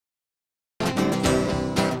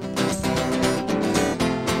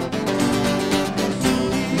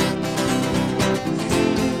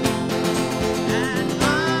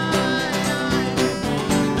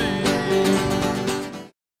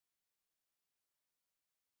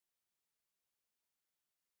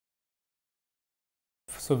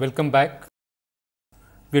So, welcome back.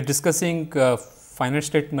 We are discussing finite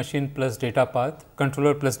state machine plus data path,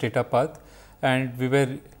 controller plus data path, and we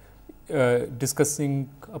were discussing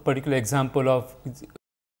a particular example of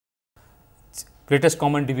greatest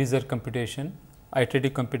common divisor computation,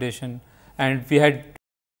 iterative computation, and we had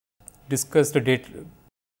discussed the data,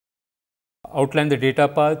 outlined the data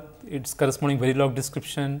path, its corresponding Verilog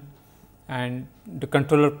description, and the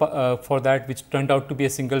controller for that, which turned out to be a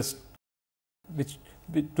single, which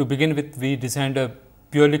to begin with we designed a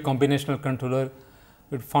purely combinational controller.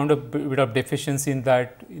 We found a bit of deficiency in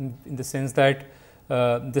that, in the sense that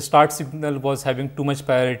the start signal was having too much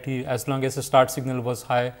priority. As long as the start signal was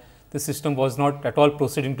high, the system was not at all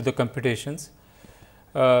proceeding to the computations.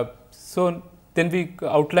 So then we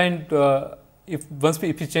outlined if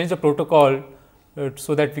we change the protocol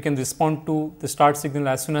so that we can respond to the start signal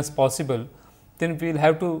as soon as possible, then we'll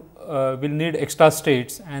have to we'll need extra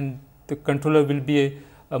states, and the controller will be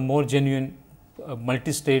a more genuine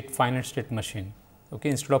multi-state finite state machine, okay,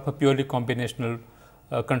 instead of a purely combinational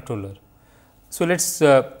controller. So let's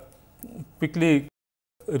quickly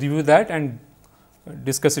review that and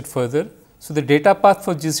discuss it further. So the data path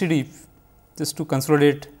for GCD, just to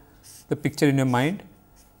consolidate the picture in your mind,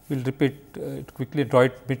 we'll repeat it quickly, draw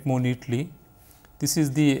it a bit more neatly. This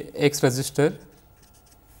is the X register,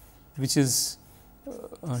 which is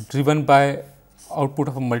driven by output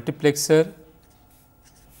of a multiplexer,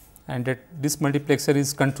 and that this multiplexer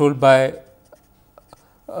is controlled by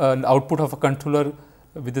an output of a controller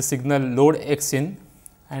with the signal load X in,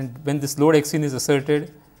 and when this load X in is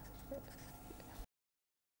asserted,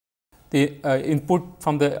 the input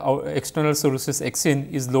from the external sources X in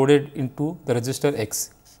is loaded into the register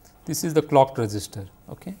X. This is the clocked register.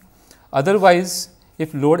 Okay. Otherwise,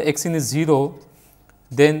 if load X in is 0,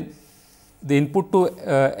 then the input to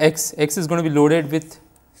X is going to be loaded with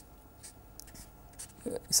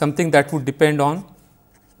something that would depend on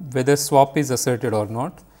whether swap is asserted or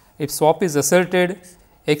not. If swap is asserted,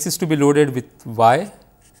 X is to be loaded with Y.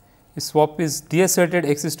 If swap is deasserted,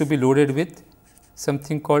 X is to be loaded with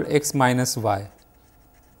something called X minus Y,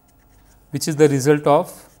 which is the result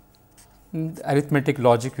of arithmetic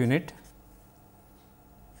logic unit,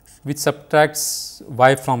 which subtracts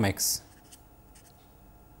Y from X.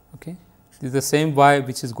 Okay. This is the same Y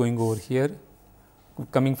which is going over here,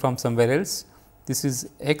 coming from somewhere else. This is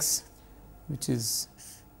X, which is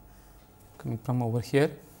coming from over here.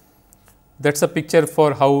 That is a picture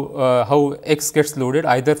for how X gets loaded,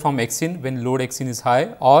 either from X in when load X in is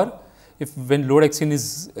high, or if when load X in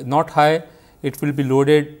is not high, it will be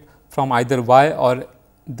loaded from either Y or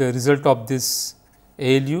the result of this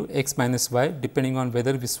ALU X minus Y, depending on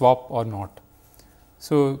whether we swap or not.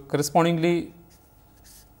 So correspondingly,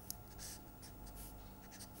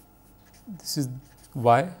 this is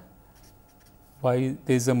Y. There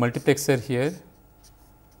is a multiplexer here,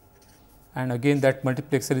 and again that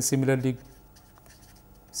multiplexer is similar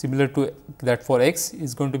to that for X,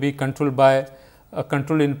 is going to be controlled by a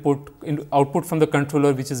control input output from the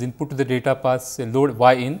controller, which is input to the data path, say load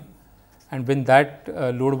Y in, and when that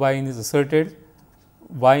load Y in is asserted,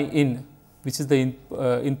 Y in, which is the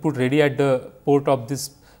input ready at the port of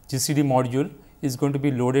this GCD module, is going to be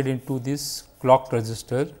loaded into this clocked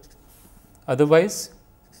register. Otherwise,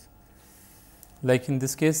 like in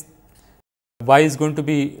this case, Y is going to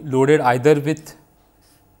be loaded either with,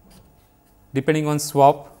 depending on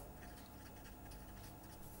swap,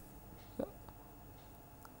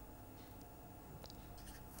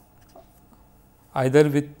 either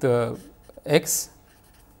with X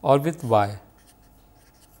or with Y.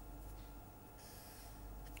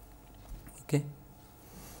 Okay.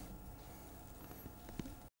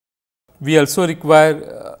 We also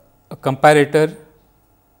require a comparator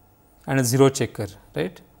and a zero checker,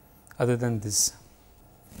 right, other than this.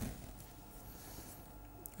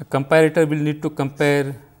 A comparator will need to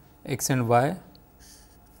compare X and Y,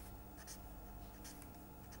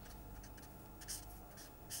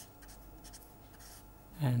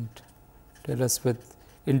 and tell us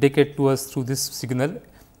indicate to us through this signal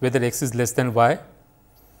whether X is less than Y,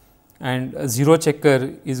 and a zero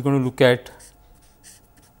checker is going to look at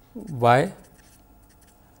Y,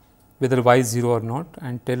 whether Y is 0 or not,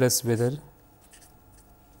 and tell us whether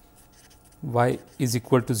Y is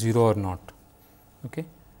equal to 0 or not. Okay.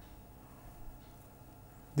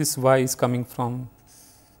 This Y is coming from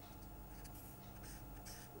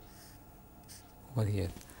over here.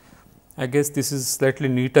 I guess this is slightly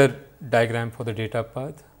neater diagram for the data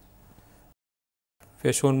path. We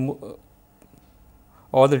have shown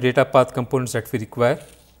all the data path components that we require.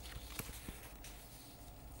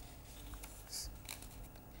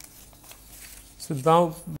 So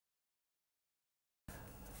now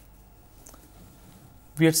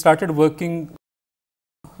we had started working,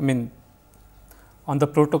 I mean, on the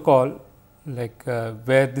protocol like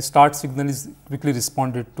where the start signal is quickly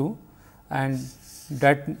responded to, and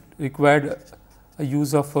that required a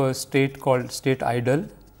use of a state called state idle,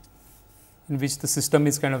 in which the system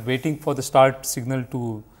is kind of waiting for the start signal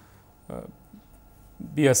to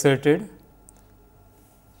be asserted,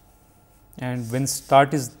 and when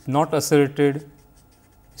start is not asserted,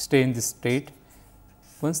 stay in this state.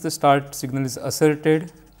 Once the start signal is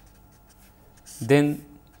asserted, then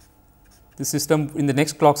the system in the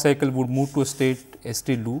next clock cycle would move to a state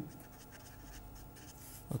ST loop.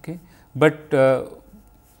 Okay. But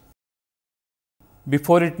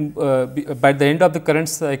before it by the end of the current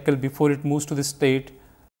cycle, before it moves to the state,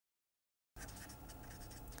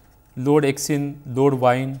 load x in, load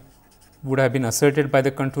y in would have been asserted by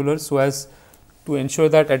the controller, so as to ensure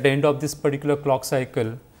that at the end of this particular clock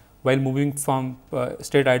cycle, while moving from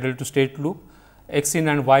state idle to state loop, x in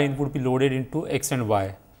and y in would be loaded into x and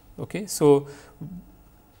y. Okay. So,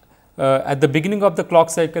 at the beginning of the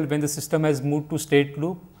clock cycle, when the system has moved to state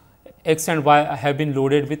loop, x and y have been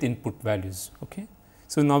loaded with input values. Okay.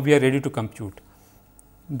 So, now we are ready to compute.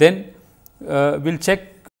 Then we will check.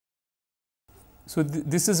 So,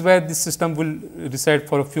 this is where this system will reside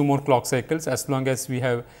for a few more clock cycles, as long as we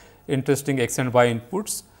have interesting x and y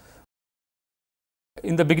inputs.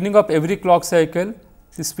 In the beginning of every clock cycle,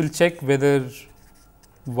 this will check whether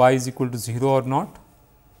y is equal to 0 or not.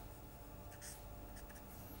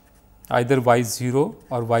 Either y is 0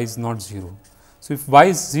 or y is not 0. So, if y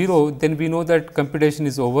is 0, then we know that computation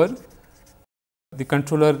is over. The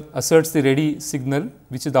controller asserts the ready signal,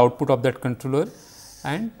 which is the output of that controller,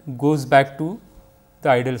 and goes back to the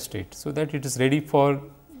idle state. So, that it is ready for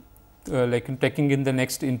like taking in the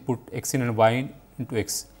next input x in and y in into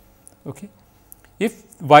x. Okay. If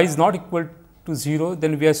y is not equal to 0,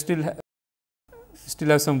 then we are still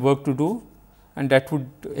have some work to do, and that would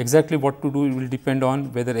exactly what to do will depend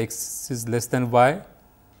on whether x is less than y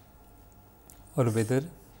or whether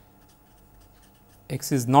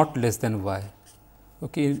x is not less than y.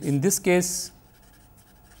 Okay. In this case,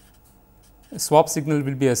 a swap signal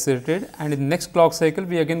will be asserted, and in the next clock cycle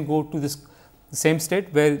we again go to this same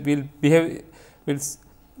state where we will behave,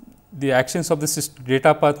 the actions of the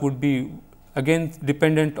data path would be again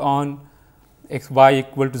dependent on x y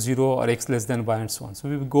equal to 0 or x less than y and so on. So,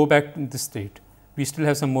 we will go back in this state. We still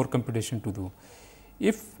have some more computation to do.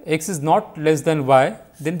 If x is not less than y,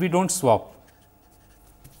 then we do not swap,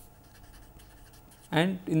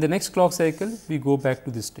 and in the next clock cycle we go back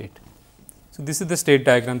to this state. So, this is the state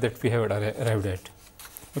diagram that we have arrived at.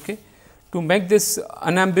 Okay. To make this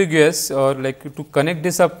unambiguous, or like to connect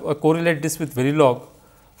this up, correlate this with Verilog,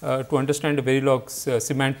 to understand the Verilog's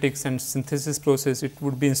semantics and synthesis process, it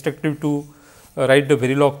would be instructive to write the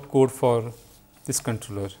Verilog code for this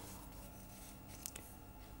controller.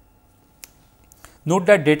 Note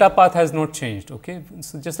that data path has not changed. Okay.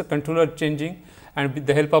 So, just the controller changing, and with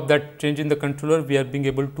the help of that change in the controller, we are being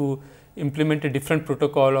able to implement a different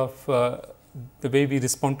protocol of the way we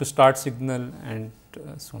respond to start signal and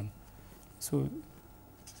so on. So,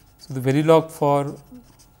 the Verilog for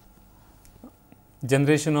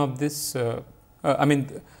generation of this, the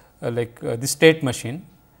state machine.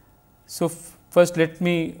 So, first let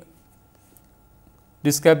me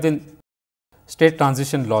describe the state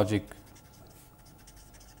transition logic.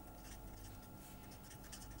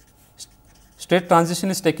 State transition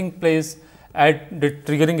is taking place at the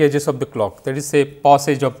triggering edges of the clock, that is say pause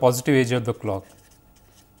edge or positive edge of the clock.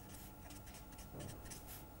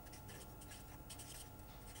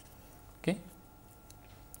 Okay.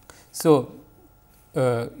 So,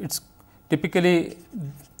 it's typically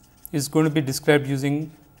is going to be described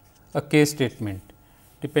using a case statement.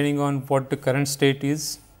 Depending on what the current state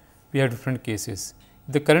is, we have different cases.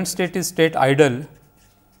 If the current state is state idle,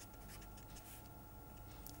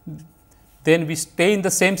 then we stay in the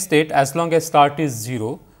same state as long as start is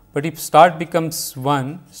 0, but if start becomes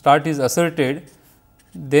 1, start is asserted,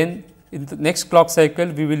 then in the next clock cycle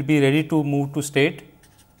we will be ready to move to state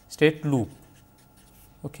loop.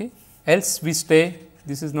 Okay. Else we stay,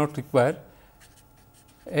 this is not required,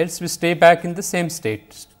 else we stay back in the same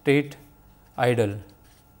state idle.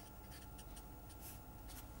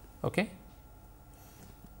 Okay.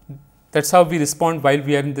 That is how we respond while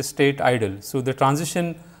we are in the state idle. So, the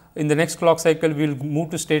transition in the next clock cycle we will move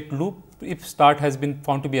to state loop if start has been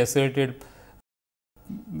found to be asserted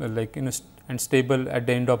like and stable at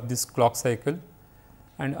the end of this clock cycle,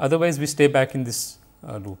 and otherwise we stay back in this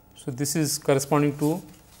loop. So, this is corresponding to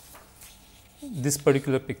this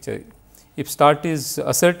particular picture. If start is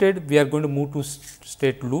asserted, we are going to move to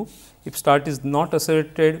state loop. If start is not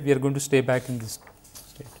asserted, we are going to stay back in this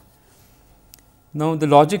state. Now, the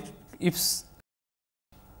logic, if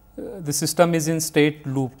the system is in state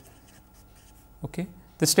loop, okay,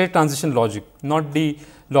 the state transition logic, not the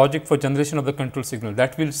logic for generation of the control signal,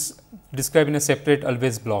 that will describe in a separate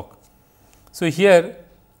always block. So, here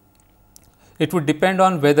it would depend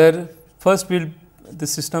on whether first the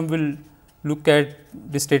system will look at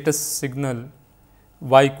the status signal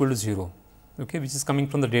y equal to 0, okay, which is coming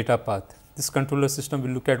from the data path. This controller system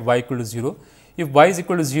will look at y equal to 0. If y is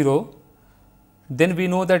equal to 0, then we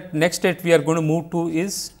know that next state we are going to move to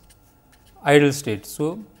is idle state.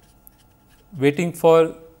 So, waiting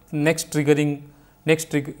for next trigger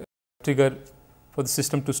for the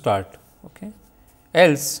system to start. Okay.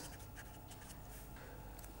 Else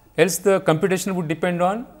the computation would depend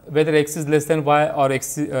on whether x is less than y or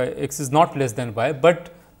x is not less than y,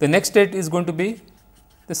 but the next state is going to be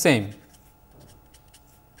the same.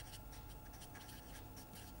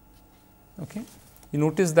 Okay. You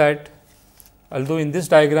notice that although in this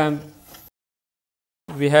diagram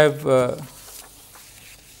we have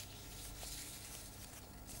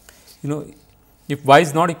if y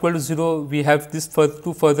is not equal to 0, we have this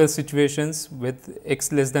two further situations with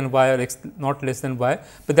x less than y or x not less than y,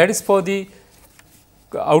 but that is for the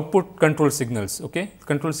output control signals, okay,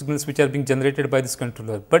 control signals which are being generated by this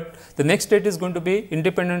controller. But the next state is going to be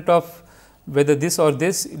independent of whether this or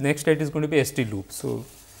this, next state is going to be ST loop. So,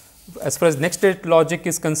 as far as next state logic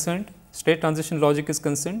is concerned, state transition logic is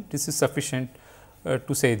concerned, this is sufficient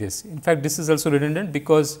to say this. In fact, this is also redundant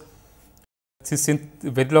because this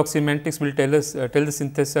Verilog semantics will tell us tell the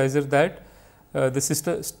synthesizer that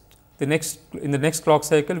in the next clock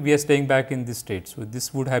cycle we are staying back in this state. So,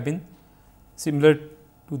 this would have been similar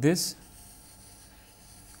to this.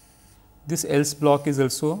 This else block is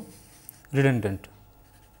also redundant.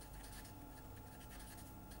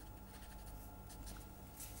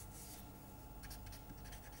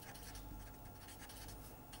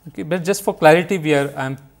 Okay, but just for clarity I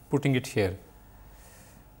am putting it here.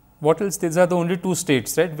 What else? These are the only two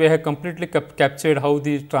states, right? We have completely captured how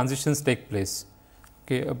the transitions take place.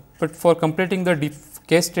 Okay, but for completing the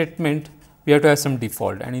case statement, we have to have some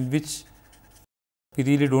default, and in which we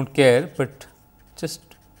really do not care, but just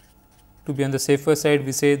to be on the safer side,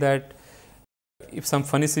 we say that if some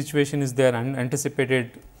funny situation is there,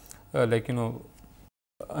 unanticipated, like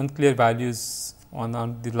unclear values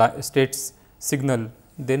on the state's signal,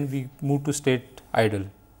 then we move to state idle.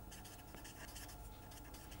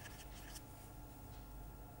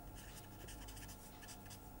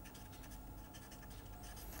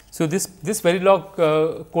 So, this Verilog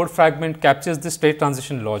code fragment captures the state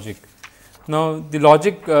transition logic. Now, the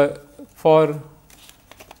logic for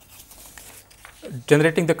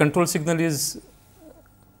generating the control signal is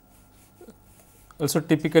also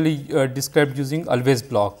typically described using always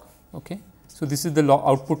block. Okay. So, this is the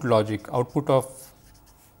output logic, output of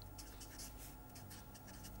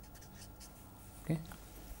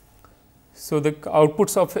So, the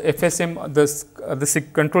outputs of FSM, the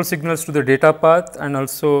control signals to the data path and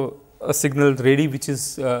also a signal ready, which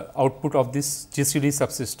is output of this GCD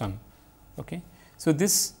subsystem. Okay. So,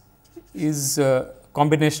 this is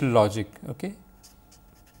combinational logic. Okay.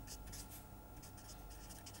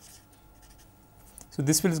 So,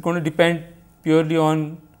 this is going to depend purely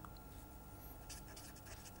on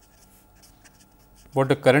what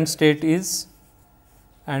the current state is,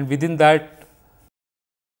 and within that,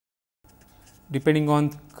 depending on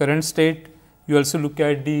current state, you also look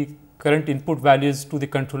at the current input values to the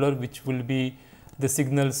controller, which will be the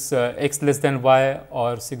signals x less than y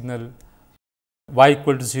or signal y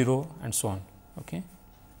equal to 0 and so on. Okay.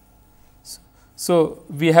 So,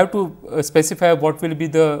 we have to specify what will be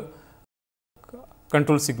the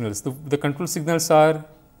control signals. The control signals are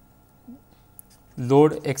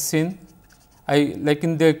load x in. Like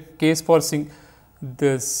in the case for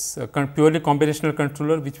this purely combinational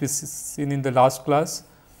controller, which we seen in the last class,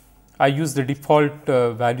 I use the default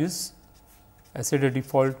values. I set a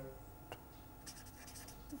default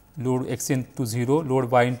load x into 0,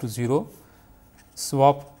 load y into 0,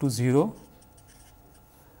 swap to 0,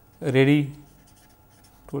 ready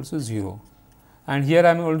to also 0, and here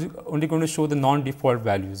I am only going to show the non default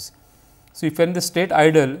values. So, if you are in the state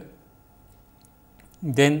idle,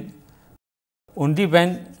 then only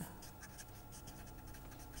when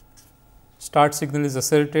start signal is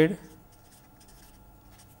asserted,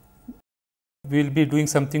 we will be doing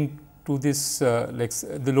something to this like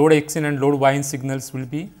the load x in and load y in signals will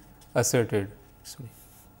be asserted. Sorry.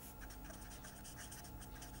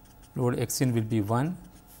 Load x in will be 1,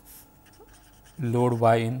 load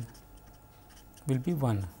y in will be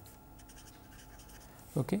 1.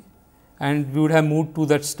 Okay. And we would have moved to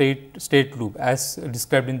that state loop as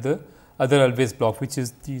described in the other always block, which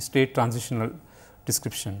is the state transitional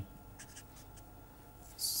description.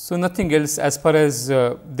 So, nothing else as far as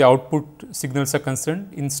the output signals are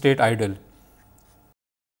concerned in state idle.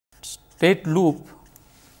 State loop,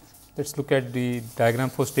 let us look at the diagram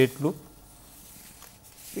for state loop.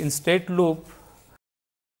 In state loop,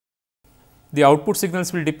 the output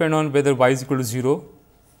signals will depend on whether y is equal to 0,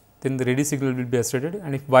 then the ready signal will be asserted,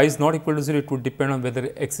 and if y is not equal to 0, it would depend on whether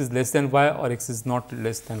x is less than y or x is not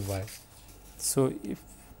less than y. So, if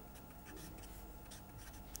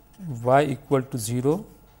y equal to 0,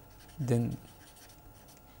 then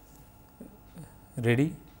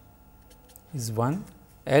ready is 1,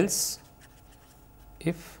 else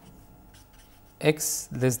if x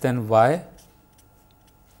less than y,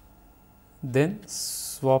 then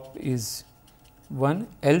swap is 1,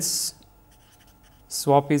 else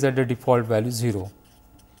swap is at the default value 0.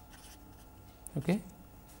 Okay.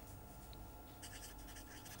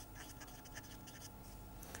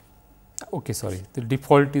 Okay, sorry, the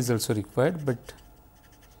default is also required, but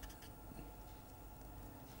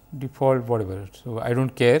default whatever. So, I do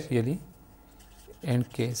not care really,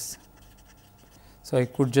 end case. So, I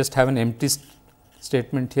could just have an empty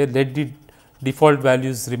statement here, let the default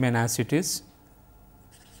values remain as it is.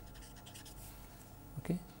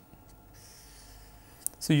 Okay.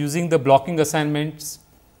 So, using the blocking assignments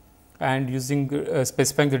and using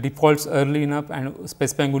specifying the defaults early enough and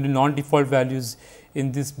specifying only non-default values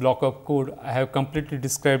in this block of code, I have completely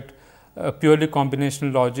described purely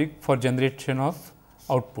combinational logic for generation of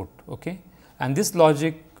output. Okay. And this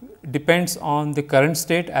logic depends on the current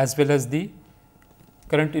state as well as the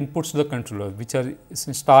current inputs to the controller, which are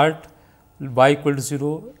start, y equal to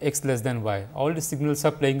 0, x less than y. All the signals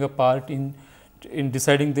are playing a part in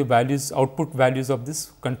deciding the values, output values of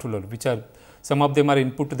this controller, which are some of them are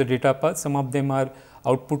input to the data path, some of them are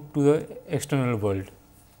output to the external world.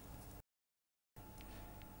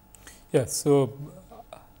 Yeah, so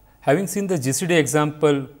having seen the GCD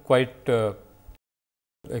example quite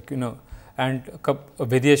and a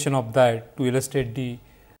variation of that to illustrate the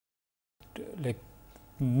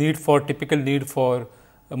typical need for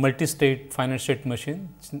a multi-state finite state machine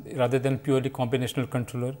rather than purely combinational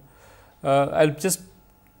controller. I will just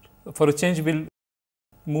for a change will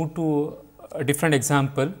move to a different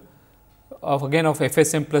example of again of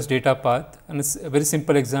FSM plus data path, and it's a very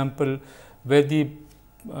simple example where the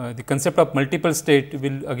concept of multiple state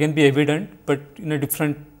will again be evident, but in a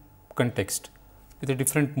different context with a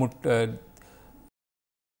different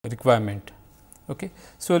requirement. Okay.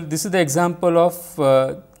 So, this is the example of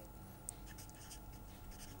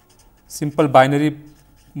simple binary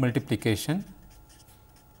multiplication,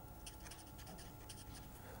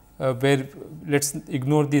 where let us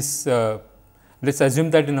ignore this, let us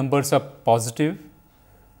assume that the numbers are positive,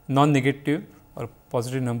 non-negative or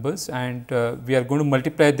positive numbers, and we are going to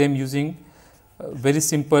multiply them using very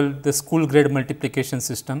simple the school grade multiplication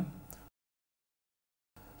system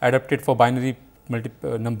adapted for binary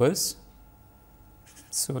numbers.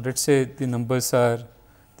 So, let us say the numbers are,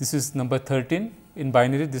 this is number 13 in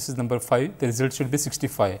binary, this is number 5, the result should be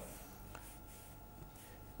 65.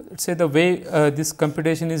 Let us say the way this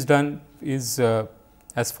computation is done is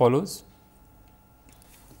as follows.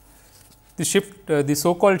 The shift, the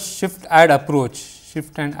so called shift add approach,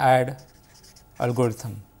 shift and add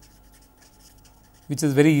algorithm, which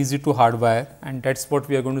is very easy to hardwire, and that is what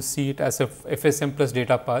we are going to see it as a FSM plus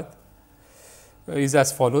data path is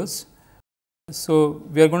as follows. So,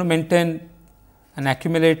 we are going to maintain an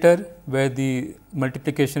accumulator where the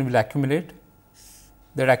multiplication will accumulate.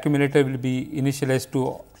 That accumulator will be initialized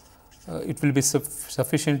to it will be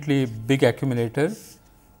sufficiently big accumulator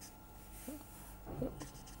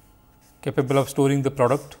capable of storing the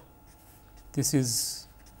product. This is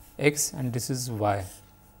x and this is y.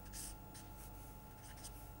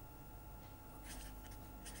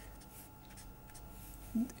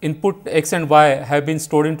 Input x and y have been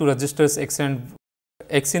stored into registers x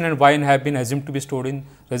in and y in have been assumed to be stored in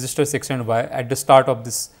registers x and y at the start of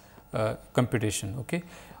this computation. Okay.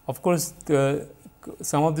 Of course,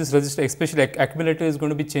 some of this register, especially accumulator, is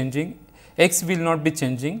going to be changing. X will not be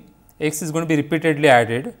changing. X is going to be repeatedly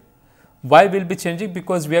added. Y will be changing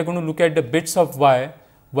because we are going to look at the bits of y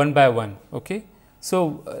one by one. Okay.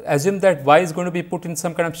 So, assume that y is going to be put in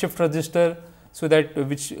some kind of shift register, so that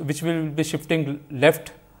which will be shifting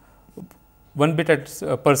left one bit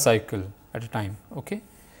at per cycle at a time. Okay.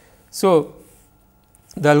 So,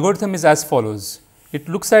 the algorithm is as follows. It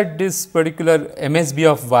looks at this particular MSB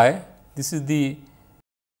of y. This is the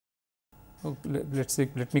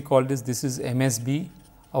let me call this is MSB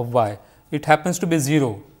of y. It happens to be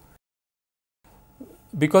 0.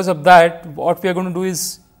 Because of that, what we are going to do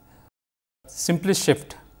is simply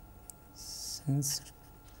shift, since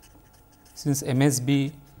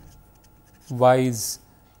MSB y is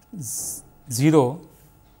 0,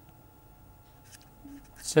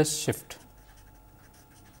 just shift.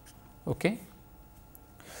 Okay.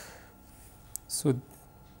 So,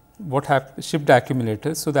 what happens? Shift the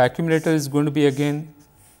accumulator. So, the accumulator is going to be again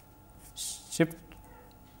shift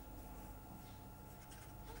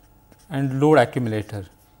and load accumulator.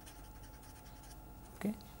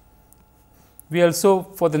 Okay. We also,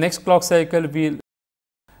 for the next clock cycle, we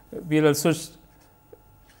will also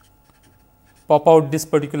pop out this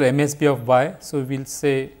particular MSB of y. So, we will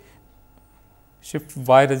say shift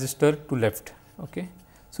y register to left. Okay.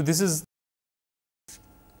 So, these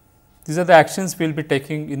are the actions we will be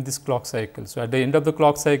taking in this clock cycle. So, at the end of the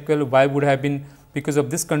clock cycle, y would have been, because of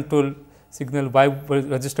this control signal, y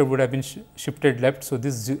register would have been shifted left. So,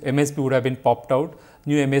 this MSB would have been popped out,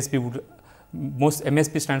 new MSB would, most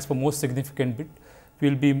MSB stands for most significant bit. We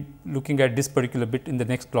will be looking at this particular bit in the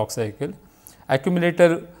next clock cycle.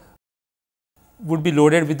 Accumulator would be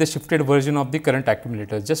loaded with the shifted version of the current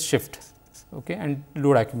accumulator, just shift, okay, and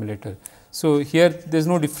load accumulator. So, here there is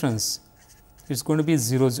no difference, it is going to be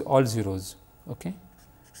zeros, all zeros. Okay.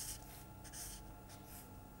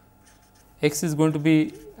 X is going to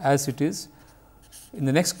be as it is. In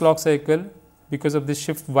the next clock cycle, because of this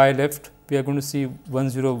shift y left, we are going to see 1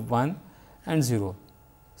 0 1 and 0.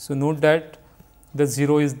 So, note that the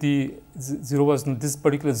 0 is the 0 was this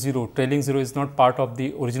particular 0, trailing 0 is not part of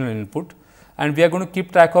the original input, and we are going to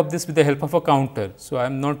keep track of this with the help of a counter. So, I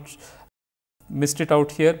am not missed it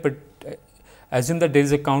out here, but assume that there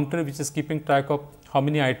is a counter which is keeping track of how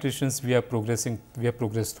many iterations we are progressed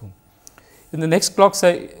through. In the next clock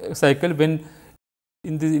cycle, when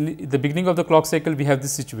in the beginning of the clock cycle, we have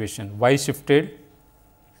this situation, y shifted,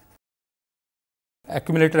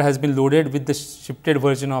 accumulator has been loaded with the shifted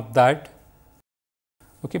version of that.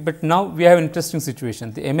 Okay, but now we have an interesting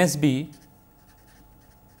situation, the MSB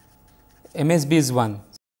is 1,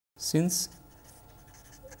 since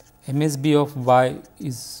MSB of y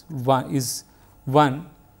is 1,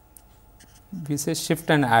 we say shift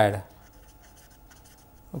and add,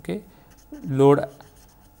 okay, load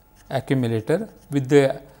accumulator with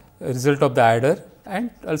the result of the adder, and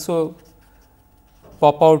also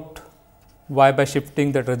pop out y by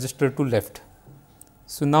shifting that register to left.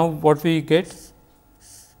 So, now what we get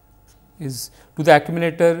is, to the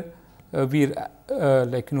accumulator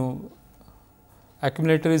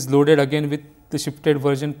accumulator is loaded again with the shifted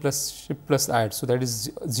version plus shift plus add. So, that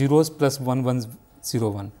is zeros plus 1 1 0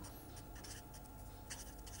 1.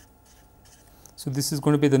 So, this is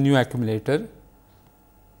going to be the new accumulator,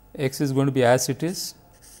 x is going to be as it is,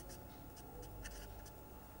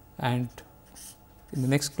 and in the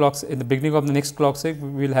next clock, in the beginning of the next clock cycle,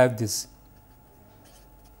 we will have this.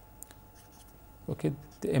 Okay,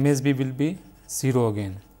 the MSB will be 0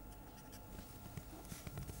 again.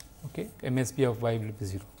 Okay, MSB of y will be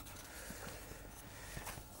 0.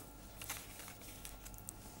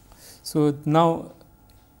 So, now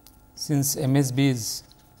since MSB is,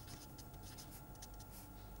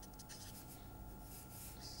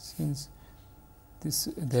 since this,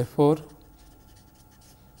 therefore,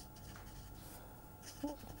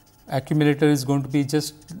 accumulator is going to be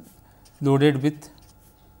just loaded with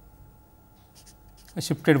a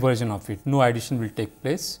shifted version of it, no addition will take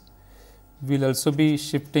place. We will also be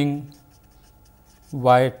shifting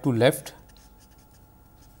y to left,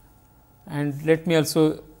 and let me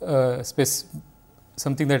also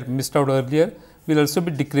something that missed out earlier, we will also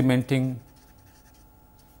be decrementing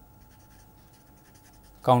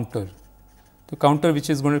counter, the counter which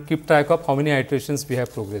is going to keep track of how many iterations we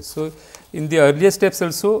have progressed. So, in the earlier steps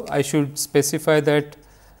also I should specify that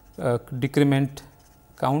decrement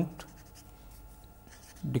count.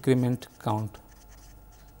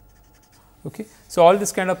 Okay. So, all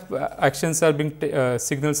this kind of actions are being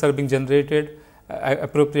signals are being generated,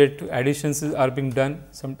 appropriate additions are being done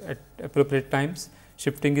some at appropriate times,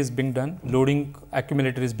 shifting is being done, loading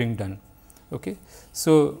accumulator is being done. Okay.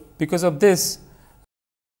 So, because of this,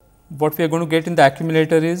 what we are going to get in the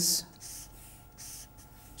accumulator is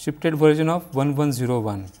shifted version of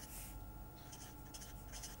 1101.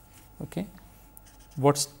 Okay.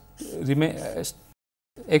 What's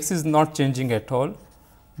x is not changing at all,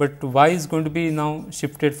 but y is going to be now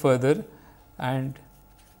shifted further, and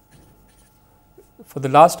for the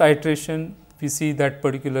last iteration we see that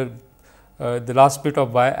particular the last bit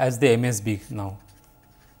of y as the MSB now.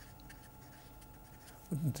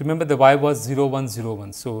 Remember, the y was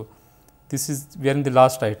 0101. So, this is, we are in the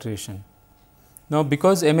last iteration. Now,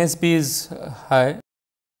 because MSB is high,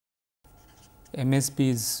 MSB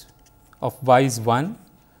is of y is 1,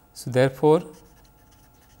 So, therefore,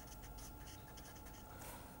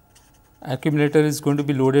 accumulator is going to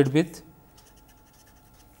be loaded with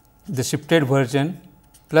the shifted version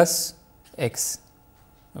plus x,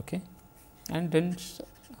 okay. And then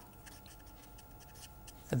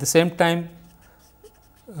at the same time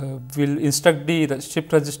we will instruct the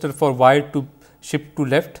shift register for y to shift to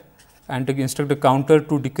left and to instruct the counter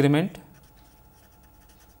to decrement.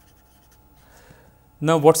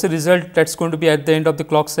 Now, what is the result that is going to be at the end of the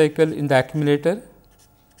clock cycle in the accumulator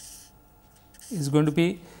is going to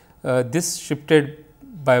be this shifted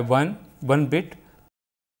by 1 bit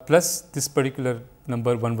plus this particular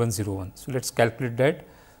number 1101. So, let us calculate that.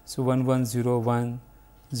 So,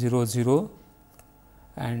 110100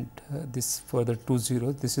 and this further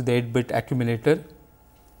 20, this is the 8 bit accumulator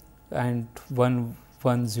and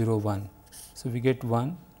 1101. So, we get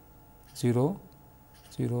 1 0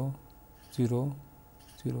 0 0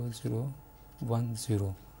 0 0 1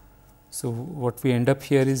 0. So, what we end up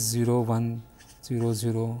here is 0 1 0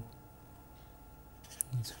 0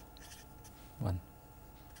 1.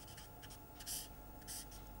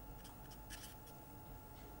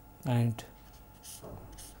 And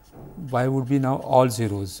y would be now all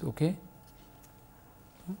zeros. Okay.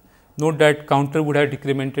 Note that counter would have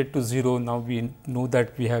decremented to 0. Now, we know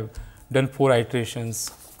that we have done 4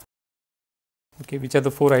 iterations. Okay. Which are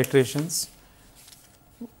the 4 iterations?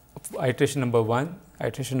 Iteration number 1,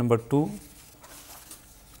 iteration number 2,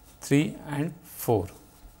 3 and 4.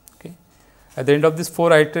 Okay. At the end of these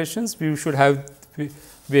 4 iterations, we should have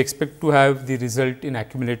we expect to have the result in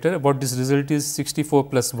accumulator. What this result is 64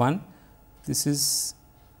 plus 1, this is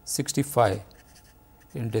 65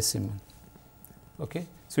 in decimal. Okay.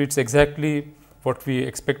 So, it is exactly what we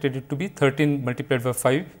expected it to be, 13 multiplied by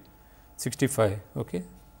 5, 65, okay,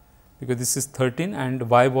 because this is 13 and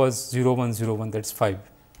y was 0101, that is 5.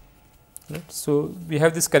 Right. So, we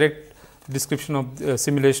have this correct description of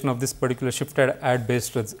simulation of this particular shift add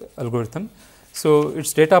based algorithm. So,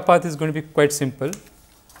 its data path is going to be quite simple.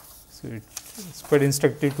 So, it is quite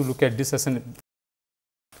instructive to look at this as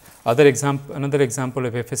another example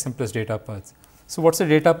of FSM plus data path. So, what is the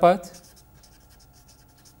data path?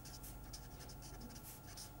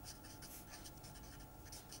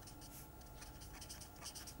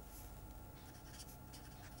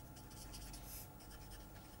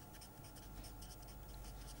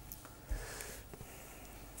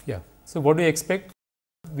 Yeah. So, what do you expect?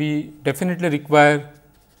 We definitely require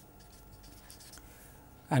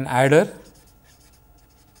an adder,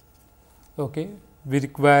 okay. We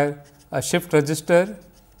require a shift register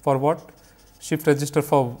for what? Shift register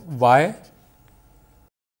for y.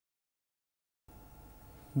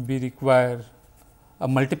 We require a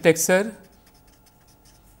multiplexer.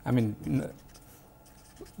 I mean,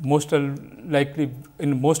 most likely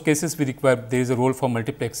in most cases we require, there is a role for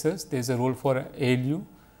multiplexers, there is a role for ALU.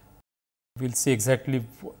 We will see exactly.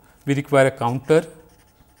 We require a counter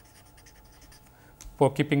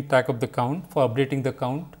for keeping track of the count, for updating the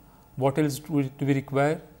count. What else do we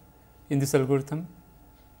require in this algorithm?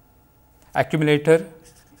 Accumulator,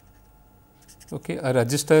 okay, a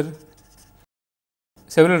register,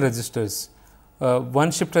 several registers,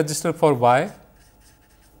 one shift register for y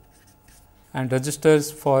and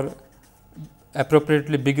registers for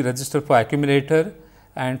appropriately big register for accumulator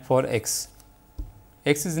and for x.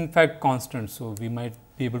 X is in fact constant, so we might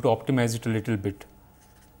be able to optimize it a little bit.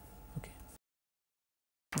 Okay.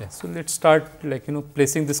 Yeah, so let us start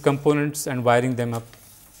placing these components and wiring them up.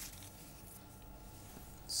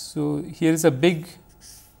 So, here is a big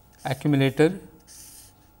accumulator.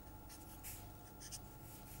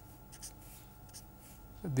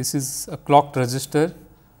 This is a clocked register,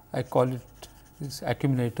 I call it this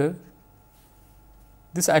accumulator.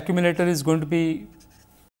 This accumulator is going to be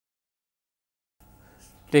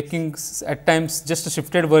taking at times just a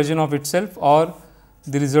shifted version of itself or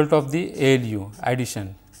the result of the ALU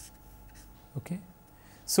addition. Okay.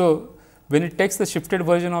 So, when it takes the shifted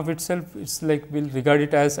version of itself, it is like we will regard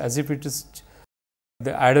it as if it is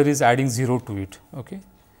the adder is adding 0 to it. Okay.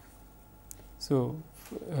 So,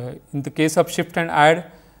 in the case of shift and add,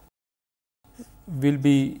 we will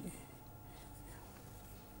be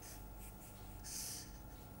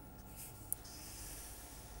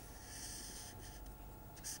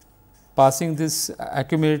passing this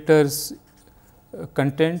accumulator's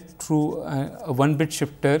content through a 1 bit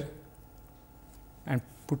shifter and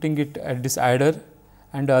putting it at this adder,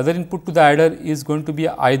 and the other input to the adder is going to be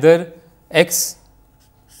either x,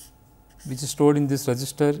 which is stored in this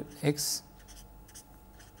register x,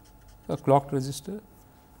 a clocked register,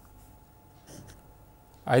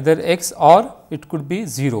 either x or it could be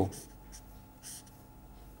 0.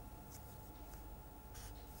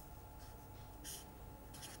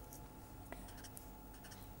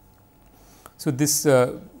 So, this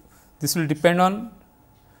will depend on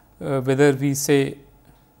whether we say,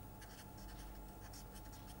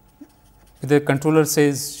 whether controller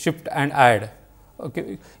says shift and add.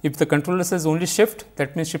 Okay. If the controller says only shift,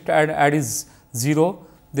 that means shift add is 0,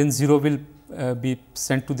 then 0 will be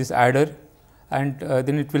sent to this adder, and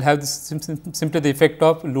then it will have this simply the effect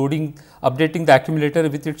of loading, updating the accumulator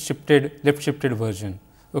with its left shifted version.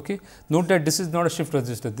 Okay. Note that this is not a shift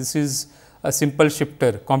register, this is a simple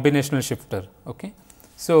shifter, combinational shifter. Okay.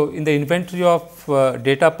 So, in the inventory of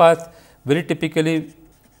data path, very typically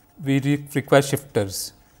we require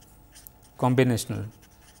shifters, combinational.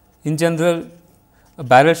 In general, a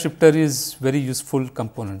barrel shifter is very useful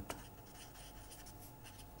component,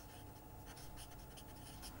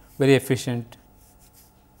 very efficient.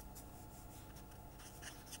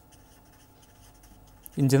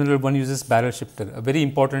 In general, one uses barrel shifter, a very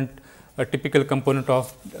important typical component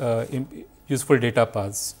of useful data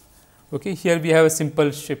paths. Okay. Here we have a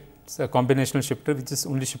simple shift, a combinational shifter which is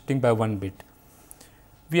only shifting by 1 bit.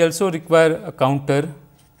 We also require a counter,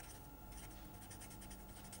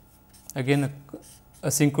 again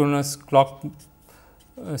a synchronous clock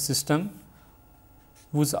system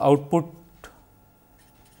whose output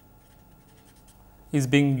is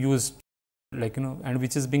being used, like and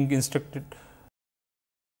which is being instructed,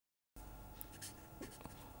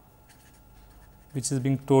 which is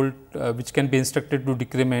being told, which can be instructed to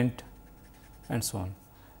decrement and so on.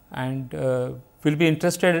 And we will be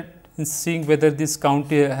interested in seeing whether this count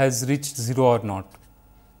has reached 0 or not.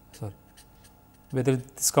 Sorry, whether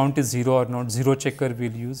this count is 0 or not. 0 checker we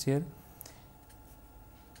will use here,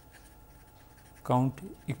 count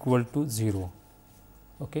equal to 0.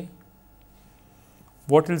 Okay.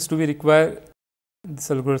 What else do we require in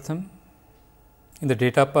this algorithm? In the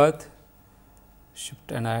data path,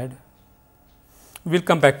 shift and add. We will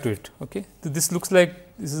come back to it. Okay. So, this looks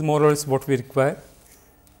like this is more or less what we require.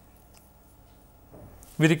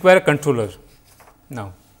 We require a controller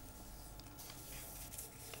now.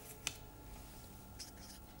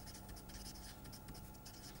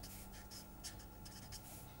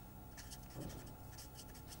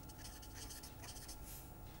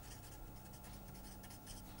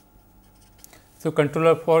 So,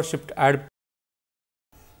 controller for shift add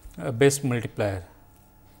based multiplier.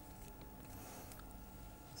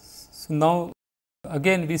 So, now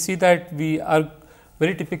again we see that we are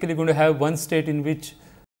very typically going to have one state in which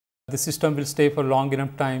the system will stay for long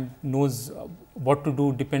enough time, knows what to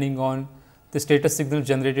do depending on the status signal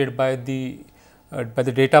generated by the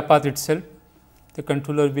data path itself. The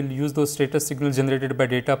controller will use those status signals generated by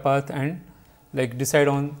data path and like decide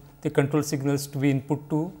on the control signals to be input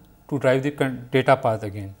to drive the data path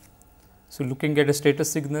again. So, looking at a status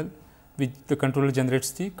signal, which the controller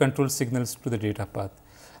generates the control signals to the data path,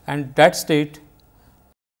 and that state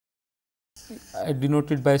I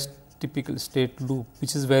denoted by typical state loop,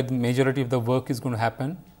 which is where the majority of the work is going to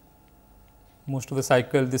happen. Most of the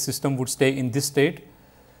cycle the system would stay in this state,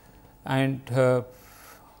 and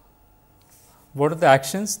what are the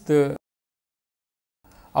actions? The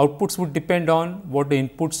outputs would depend on what the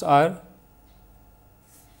inputs are.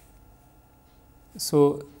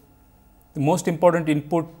 So, the most important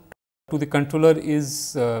input to the controller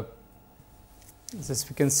is, as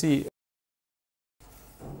we can see,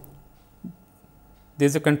 there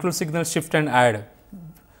is a control signal shift and add.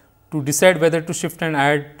 To decide whether to shift and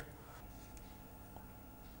add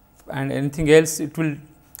and anything else, it will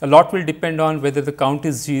a lot will depend on whether the count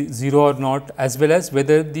is 0 or not, as well as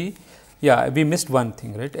whether the we missed one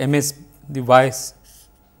thing, right? MS, the Y's,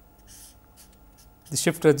 the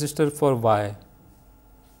shift register for Y.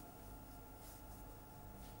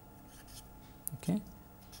 Okay.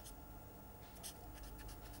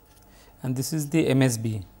 And this is the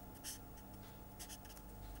MSB.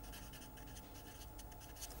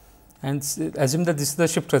 And assume that this is the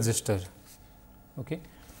shift register. Okay.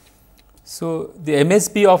 So, the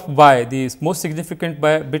MSB of Y, the most significant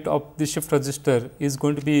bit of the shift register, is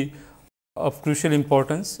going to be of crucial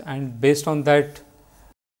importance, and based on that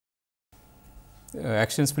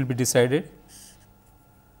actions will be decided.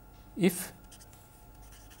 If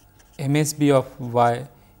MSB of Y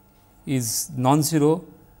is non-zero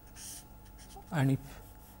and if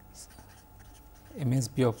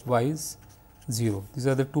MSB of Y is 0, these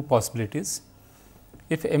are the two possibilities.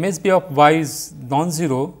 If MSB of Y is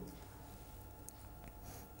non-zero,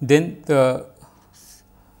 then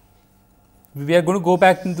we are going to go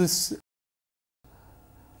back in this.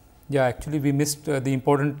 Actually we missed the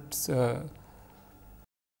important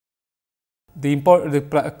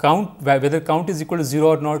count, whether count is equal to 0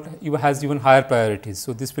 or not has even higher priorities.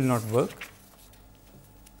 So, this will not work.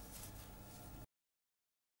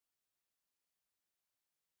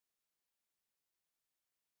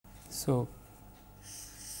 So,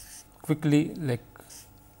 quickly, like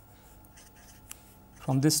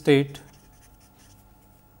from this state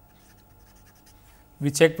we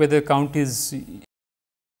check whether count is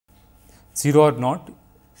 0 or not.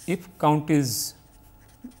 If count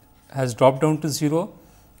has dropped down to 0,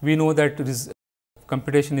 we know that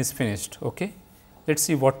computation is finished. Okay. Let us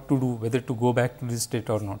see what to do, whether to go back to this state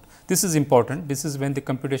or not. This is important. This is when the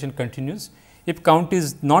computation continues. If count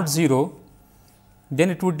is not 0, then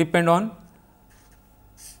it would depend on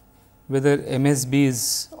whether MSB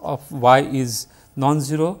is of y is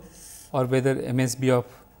non-zero or whether MSB of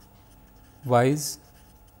y is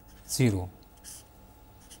 0.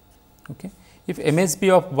 Okay. If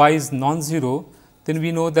MSB of y is non-zero, then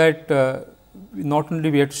we know that not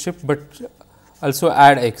only we have to shift, but also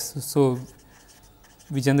add x. So,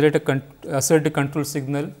 we generate assert a control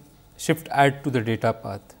signal, shift add to the data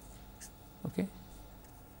path. Okay.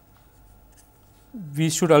 We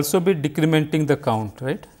should also be decrementing the count,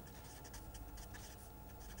 right.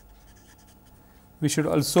 We should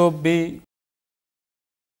also be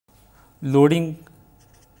loading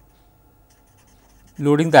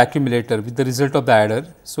the accumulator with the result of the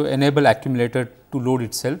adder. So, enable accumulator to load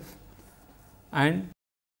itself, and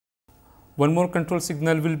one more control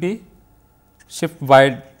signal will be shift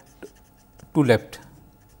y to left.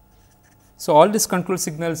 So, all these control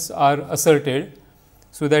signals are asserted,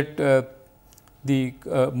 so that the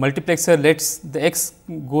multiplexer lets the x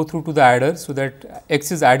go through to the adder. So, that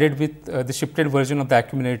x is added with the shifted version of the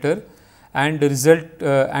accumulator, and the result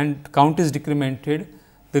and count is decremented.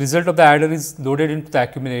 The result of the adder is loaded into the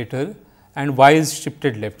accumulator and y is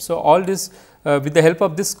shifted left. So, all this with the help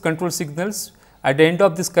of this control signals, at the end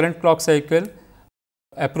of this current clock cycle,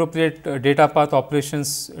 appropriate data path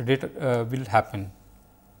operations will happen.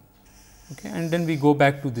 Okay, and then we go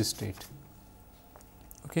back to this state.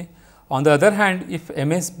 Okay. On the other hand, if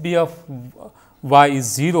MSB of y is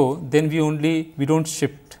 0, then we do not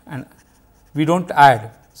shift and we do not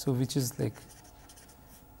add. So, which is like,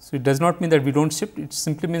 so it does not mean that we do not shift, it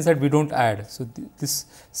simply means that we do not add. So, this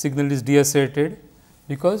signal is deasserted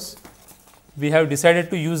because we have decided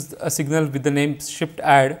to use a signal with the name shift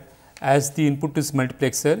add as the input is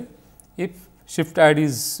multiplexer. If shift add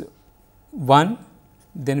is 1,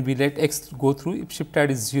 then we let x go through. If shift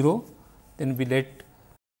add is 0, then we let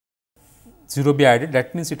 0 be added.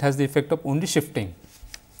 That means it has the effect of only shifting.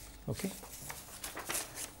 Okay.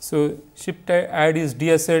 So, shift add is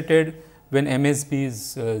deasserted when MSB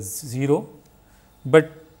is 0,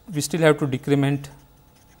 but we still have to decrement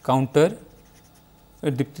counter,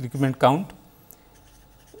 decrement count,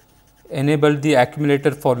 enable the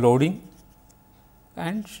accumulator for loading,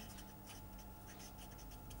 and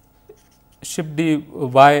shift the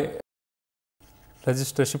y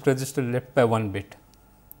register, shift register left by 1 bit,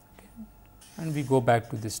 okay, and we go back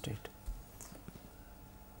to this state.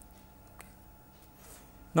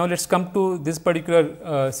 Now, let us come to this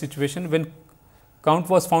particular situation when count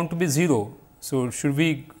was found to be 0. So, should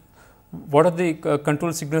we, what are the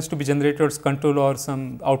control signals to be generated, or control or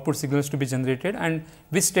some output signals to be generated, and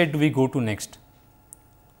which state do we go to next?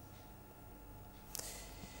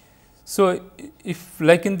 So, if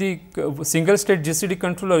like in the single state GCD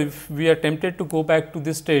controller, if we are tempted to go back to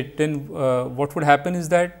this state, then what would happen is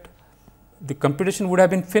that the computation would have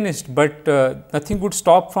been finished, but nothing would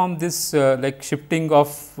stop from this like shifting of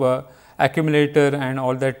accumulator and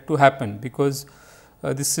all that to happen, because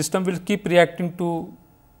this system will keep reacting to,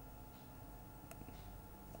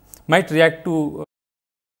 might react to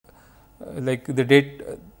like the date,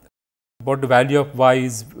 what the value of y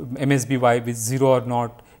is, MSB y is 0 or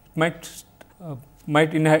not. It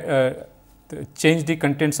might change the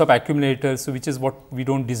contents of accumulator, so which is what we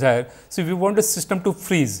do not desire. So, we want the system to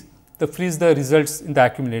freeze the results in the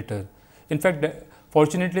accumulator. In fact,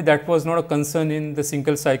 fortunately that was not a concern in the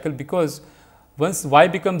single cycle, because once y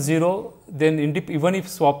becomes 0, then even if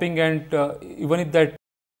swapping and even if that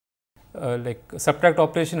like subtract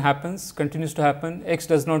operation happens, continues to happen, x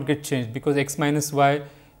does not get changed, because x minus y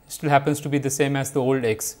still happens to be the same as the old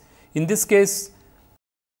x. In this case,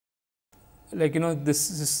 like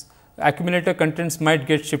this accumulator contents might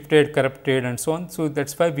get shifted, corrupted and so on. So, that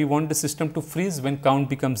is why we want the system to freeze when count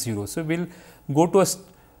becomes 0. So, we will go to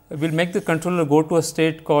we will make the controller go to a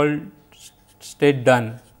state called state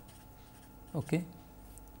done, okay,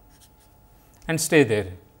 and stay there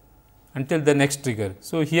until the next trigger.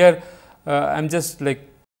 So, here I am just like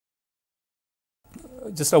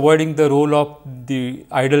just avoiding the role of the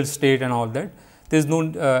idle state and all that. There is no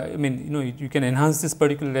I mean you can enhance this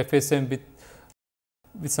particular FSM with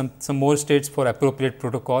some more states for appropriate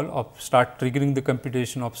protocol of start triggering the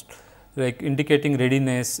computation of like indicating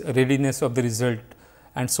readiness of the result,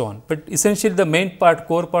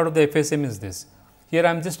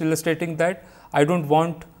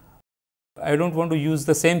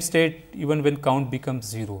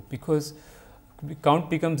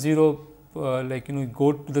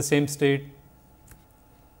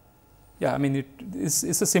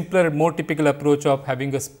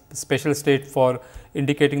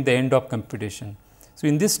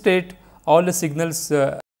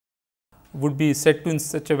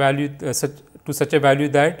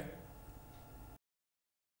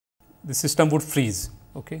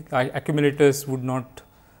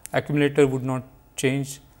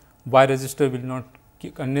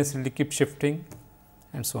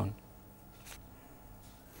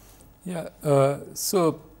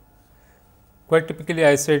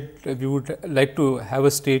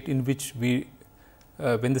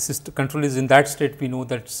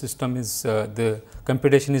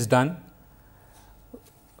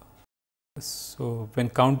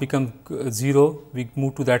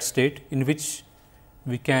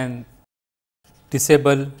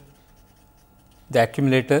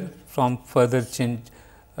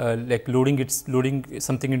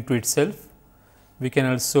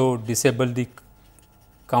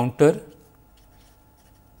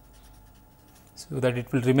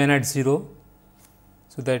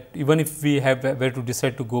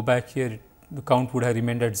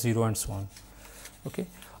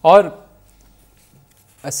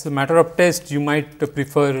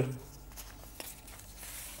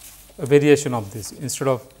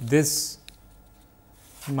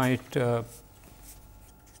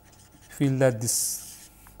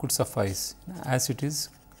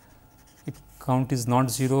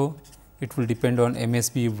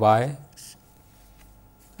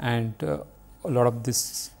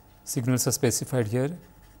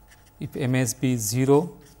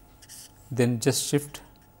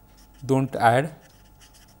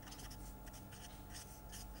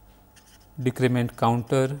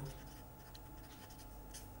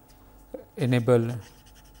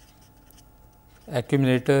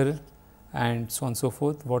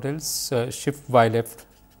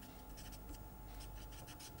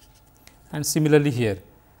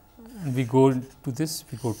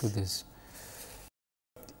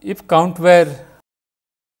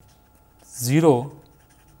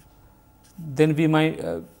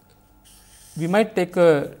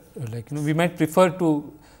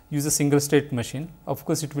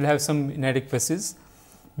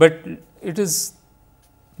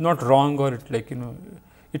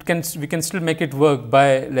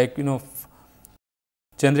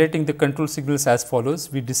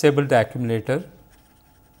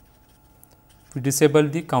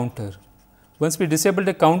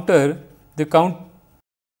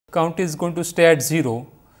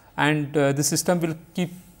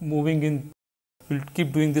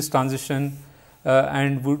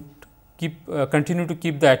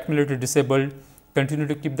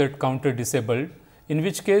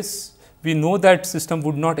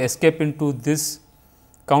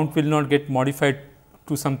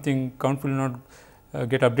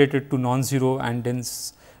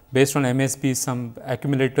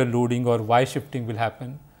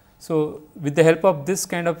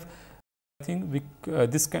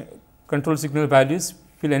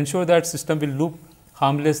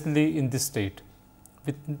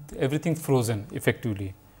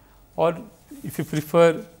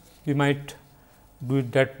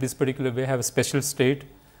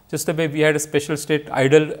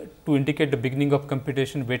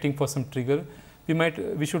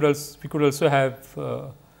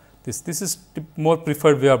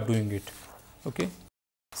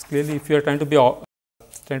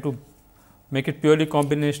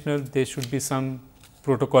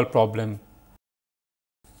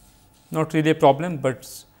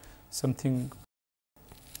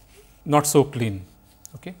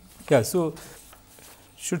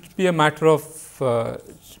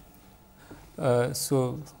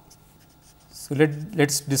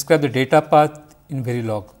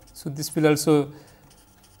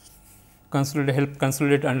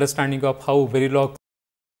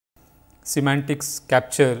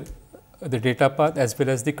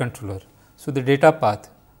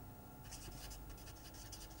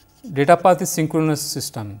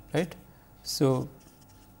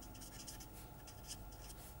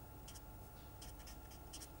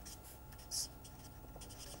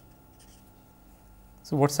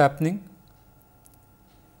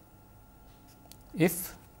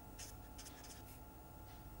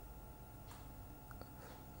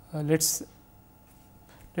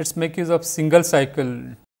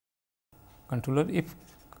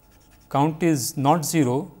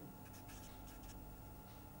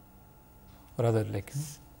 or other like.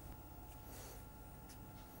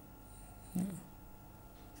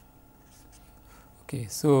 Okay,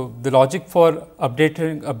 so the logic for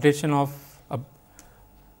updation of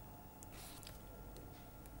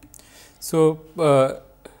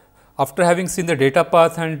after having seen the data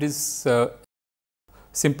path and this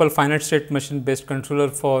simple finite state machine based controller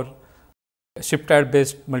for shift add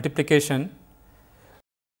based multiplication,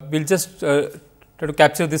 we will just try to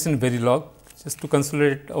capture this in Verilog just to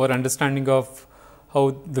consolidate our understanding of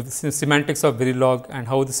how the semantics of Verilog and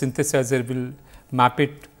how the synthesizer will map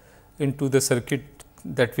it into the circuit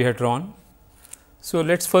that we had drawn. So,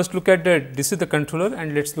 let us first look at this is the controller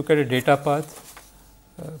and let us look at a data path.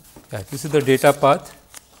 This is the data path.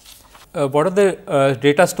 What are the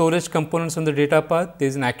data storage components on the data path? There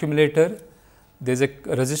is an accumulator, there is a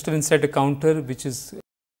register inside a counter which is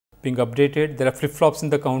being updated. There are flip flops in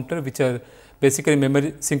the counter which are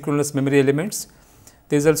basically synchronous memory elements.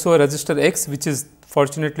 There is also a register X which is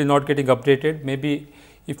fortunately not getting updated. Maybe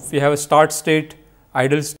if we have a start state,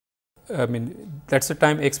 idle that is the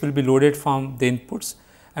time X will be loaded from the inputs,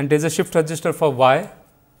 and there is a shift register for Y,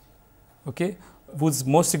 okay, whose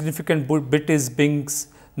most significant bit is being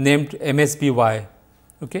named MSBY.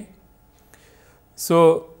 Okay.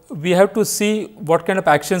 So, we have to see what kind of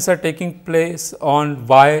actions are taking place on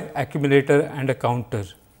Y accumulator and a counter.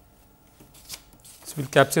 So, we will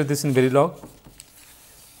capture this in Verilog.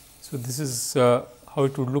 So, this is how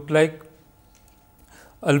it would look like.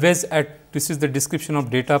 Always at this is the description of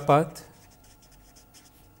data path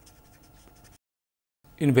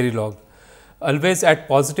in Verilog. Always at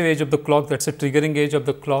positive edge of the clock, that is a triggering edge of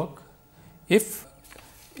the clock. If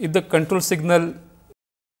the control signal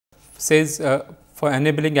says for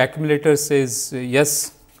enabling accumulator says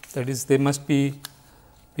yes, that is there must be,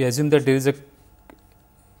 we assume that there is a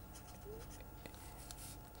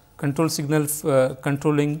control signal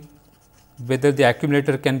controlling whether the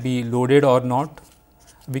accumulator can be loaded or not.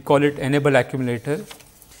 We call it enable accumulator.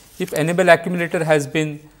 If enable accumulator has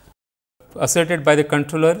been asserted by the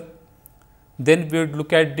controller, then we would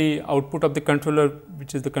look at the output of the controller,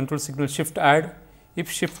 which is the control signal shift add.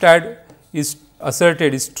 If shift add is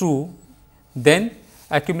asserted is true, then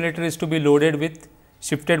accumulator is to be loaded with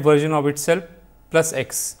shifted version of itself plus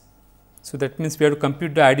X. So, that means we have to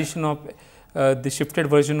compute the addition of the shifted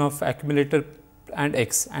version of accumulator and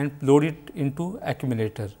X and load it into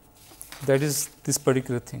accumulator. That is this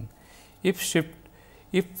particular thing. If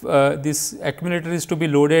this accumulator is to be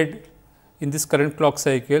loaded in this current clock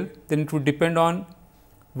cycle, then it would depend on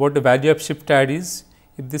what the value of shift add is.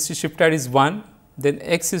 If this shift add is 1, then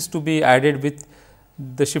X is to be added with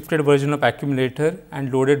the shifted version of accumulator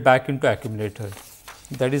and loaded back into accumulator.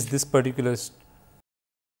 That is this particular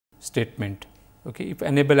statement. Okay. If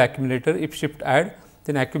enable accumulator, if shift add,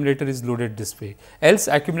 then accumulator is loaded this way, else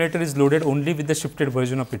accumulator is loaded only with the shifted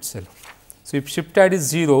version of itself. So, if shift add is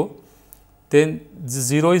 0, then the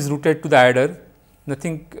 0 is routed to the adder,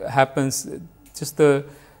 nothing happens, just the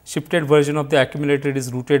shifted version of the accumulator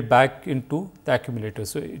is routed back into the accumulator.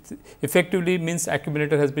 So, it effectively means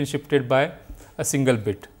accumulator has been shifted by a single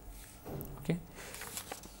bit. Okay.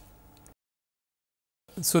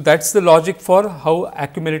 So, that is the logic for how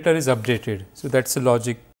accumulator is updated. So, that is the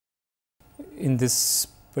logic in this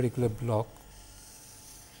particular block.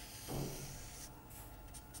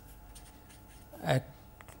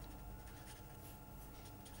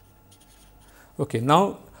 Okay.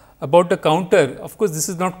 Now, about the counter, of course, this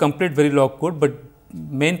is not complete Verilog code, but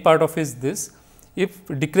main part of is this. If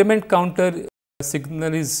decrement counter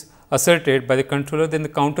signal is asserted by the controller, then the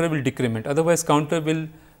counter will decrement, otherwise counter will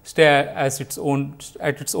stay as its own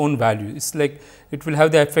at its own value. It is like it will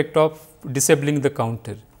have the effect of disabling the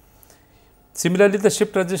counter. Similarly, the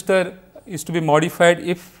shift register is to be modified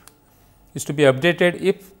if is to be updated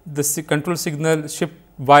if the control signal shift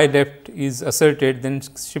Y left is asserted, then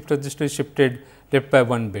shift register is shifted left by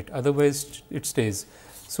 1 bit, otherwise it stays.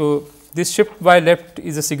 So, this shift Y left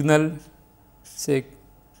is a signal say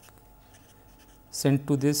sent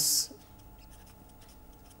to this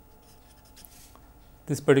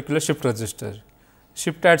particular shift register.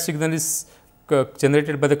 Shift add signal is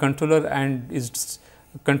generated by the controller and is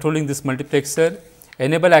controlling this multiplexer.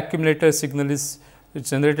 Enable accumulator signal is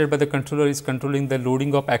generated by the controller, is controlling the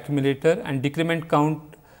loading of accumulator, and decrement count,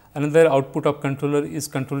 another output of controller, is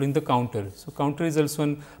controlling the counter. So, counter is also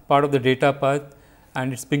one part of the data path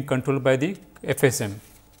and it is being controlled by the FSM.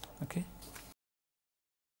 Okay.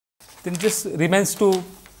 Then this remains to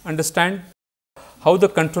understand how the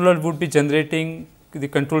controller would be generating the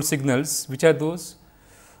control signals. Which are those?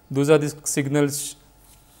 Those are the signals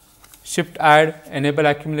shift add, enable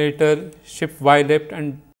accumulator, shift Y left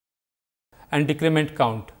and decrement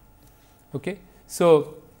count. Okay.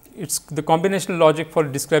 So, it is the combinational logic for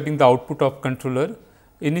describing the output of controller.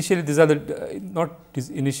 Initially, these are the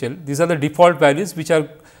these are the default values which are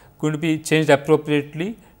going to be changed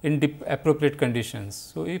appropriately in appropriate conditions.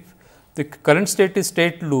 So, if the current state is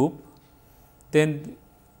state loop, then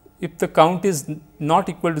if the count is not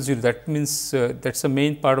equal to 0, that means that is the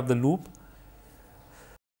main part of the loop,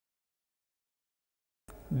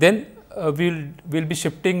 then we will be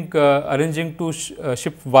shifting arranging to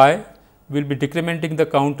shift y, we will be decrementing the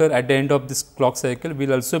counter at the end of this clock cycle. We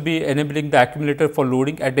will also be enabling the accumulator for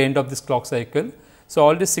loading at the end of this clock cycle. So,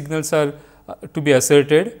 all these signals are to be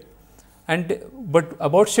asserted, and but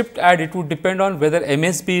about shift add, it would depend on whether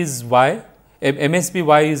MSB is y, MSB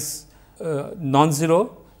y is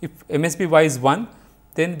non-zero. If MSB y is 1,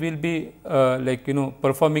 then we will be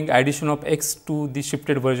performing addition of x to the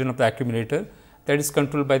shifted version of the accumulator, that is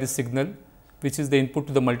controlled by the signal which is the input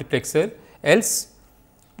to the multiplexer. Else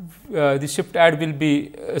the shift add will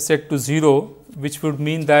be set to 0, which would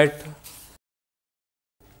mean that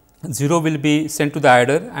 0 will be sent to the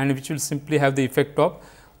adder, and which will simply have the effect of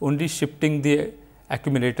only shifting the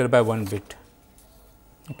accumulator by 1 bit.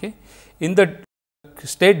 Okay. In the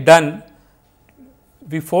state done,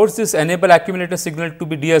 we force this enable accumulator signal to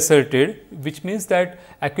be deasserted, which means that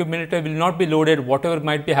accumulator will not be loaded whatever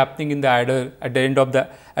might be happening in the adder at the end of the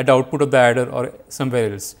output of the adder or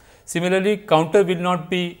somewhere else. Similarly, counter will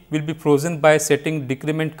be frozen by setting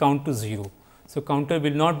decrement count to 0. So, counter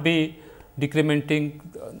will not be decrementing.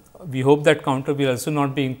 We hope that counter will also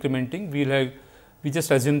not be incrementing. We just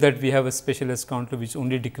assume that we have a special S counter which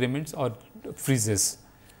only decrements or freezes.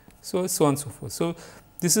 So, so on and so forth. So,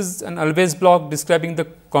 this is an always block describing the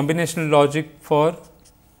combinational logic for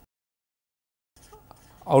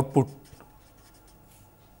output.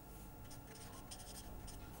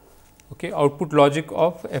 Okay, output logic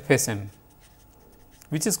of FSM,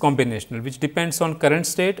 which is combinational, which depends on current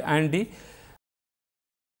state and the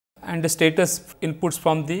status inputs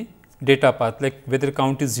from the data path, like whether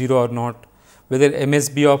count is 0 or not, whether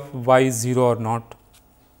MSB of y is 0 or not,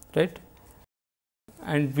 right.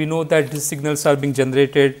 And we know that these signals are being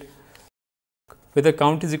generated, whether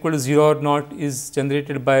count is equal to 0 or not is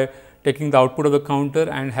generated by taking the output of the counter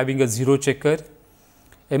and having a 0 checker.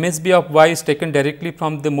 MSB of y is taken directly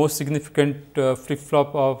from the most significant flip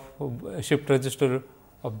flop of shift register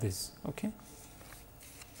of this. Okay.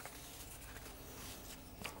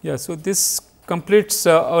 Yeah, so this completes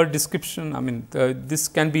our description. I mean, this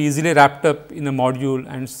can be easily wrapped up in a module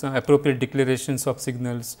and some appropriate declarations of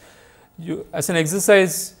signals. As an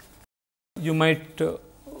exercise, you might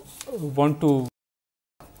want to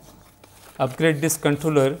upgrade this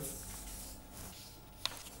controller.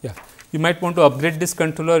 Yeah, you might want to upgrade this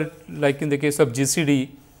controller, like in the case of GCD,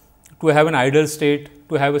 to have an idle state,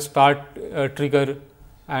 to have a start trigger,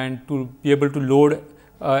 and to be able to load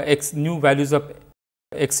new values of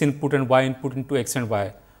x input and y input into x and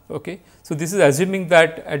y. Okay. So, this is assuming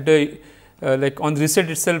that at the like on the reset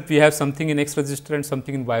itself, we have something in x register and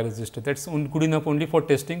something in y register. That is good enough only for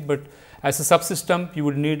testing, but as a subsystem, you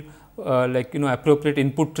would need appropriate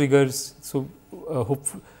input triggers. So,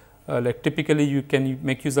 like typically you can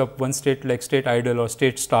make use of one state like state idle or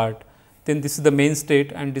state start, then this is the main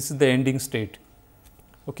state and this is the ending state.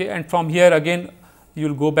 Okay. And from here again you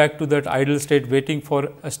will go back to that idle state waiting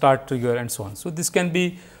for a start trigger and so on. So, this can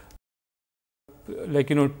be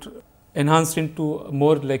enhanced into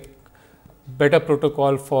more like better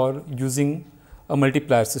protocol for using a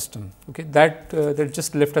multiplier system. Okay. That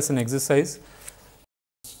just left us an exercise.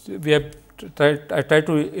 We have I tried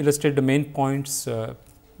to illustrate the main points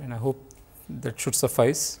and I hope that should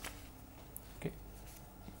suffice.